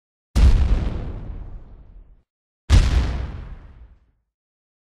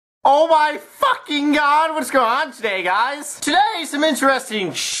Oh my fucking god, what's going on today, guys? Today, some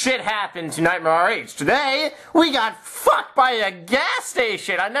interesting shit happened to Nightmare RH. Today, we got fucked by a gas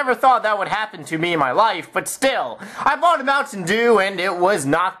station. I never thought that would happen to me in my life, but still. I bought a Mountain Dew and it was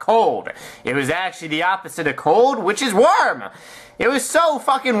not cold. It was actually the opposite of cold, which is warm. It was so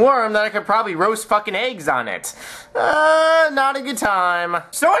fucking warm that I could probably roast fucking eggs on it. Not a good time.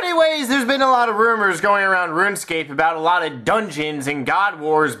 So anyways, there's been a lot of rumors going around RuneScape about a lot of dungeons and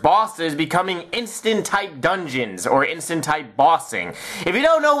Godwars bosses becoming instant type dungeons or instant type bossing. If you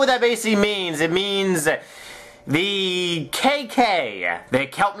don't know what that basically means, it means the KK, the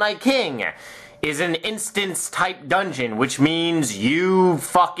Kelp Knight King, is an instance type dungeon, which means you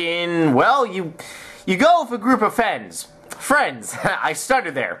fucking, well, you go with a group of friends. I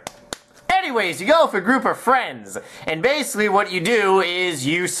stuttered there. Anyways, you go with a group of friends, and basically what you do is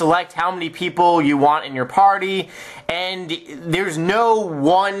you select how many people you want in your party, and there's no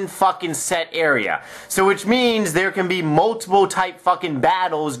one fucking set area. So which means there can be multiple type fucking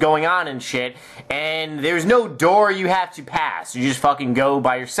battles going on and shit, and there's no door you have to pass. You just fucking go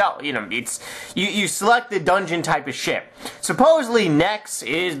by yourself. You know, it's, you select the dungeon type of shit. Supposedly Nex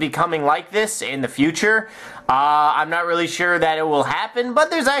is becoming like this in the future. I'm not really sure that it will happen, but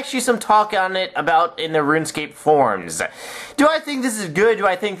there's actually some talk on it about in the RuneScape forums. Do I think this is good? Do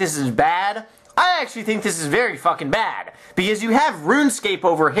I think this is bad? I actually think this is very fucking bad, because you have RuneScape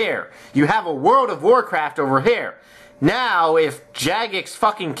over here. You have a World of Warcraft over here. Now, if Jagex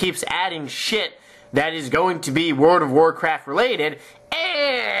fucking keeps adding shit that is going to be World of Warcraft related,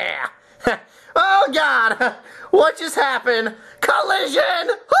 oh god, what just happened?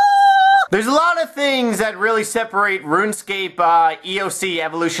 Collision! There's a lot of things that really separate RuneScape EOC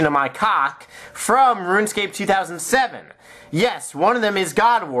Evolution of My Cock from RuneScape 2007. Yes, one of them is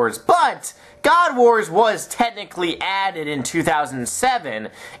Godwars, but Godwars was technically added in 2007,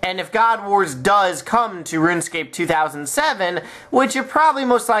 and if Godwars does come to RuneScape 2007, which it probably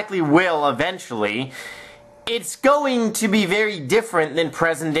most likely will eventually, it's going to be very different than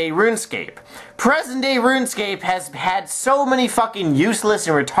present-day RuneScape. Present-day RuneScape has had so many fucking useless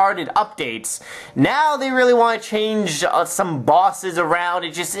and retarded updates. Now they really want to change some bosses around.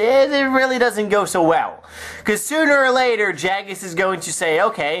 It really doesn't go so well. Because sooner or later, Jagex is going to say,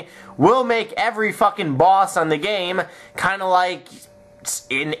 okay, we'll make every fucking boss on the game kind of like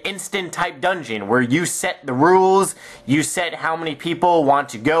an instant type dungeon where you set the rules, you set how many people want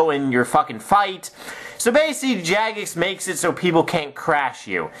to go in your fucking fight. So basically, Jagex makes it so people can't crash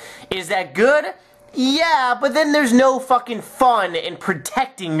you. Is that good? Yeah, but then there's no fucking fun in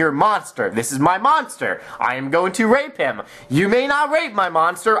protecting your monster. This is my monster. I am going to rape him. You may not rape my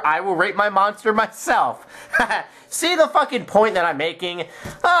monster. I will rape my monster myself. See the fucking point that I'm making?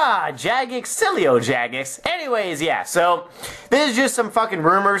 Jagex, silly old Jagex. Anyways, yeah, so this is just some fucking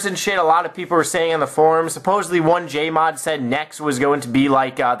rumors and shit a lot of people are saying on the forums. Supposedly one J-mod said Nex was going to be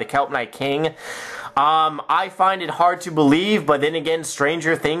like the Kelp Knight King. I find it hard to believe, but then again,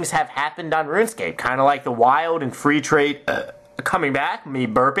 stranger things have happened on RuneScape. Kind of like the wild and free trade coming back, me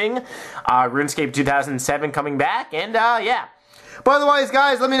burping, RuneScape 2007 coming back, and yeah. But otherwise,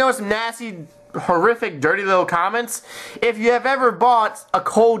 guys, let me know some nasty, horrific, dirty little comments if you have ever bought a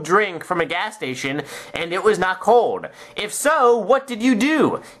cold drink from a gas station and it was not cold. If so, what did you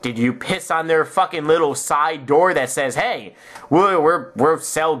do? Did you piss on their fucking little side door that says, hey, we'll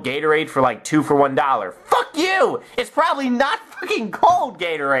sell Gatorade for like 2 for $1? Fuck you! It's probably not fucking cold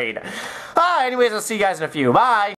Gatorade. Anyways, I'll see you guys in a few. Bye!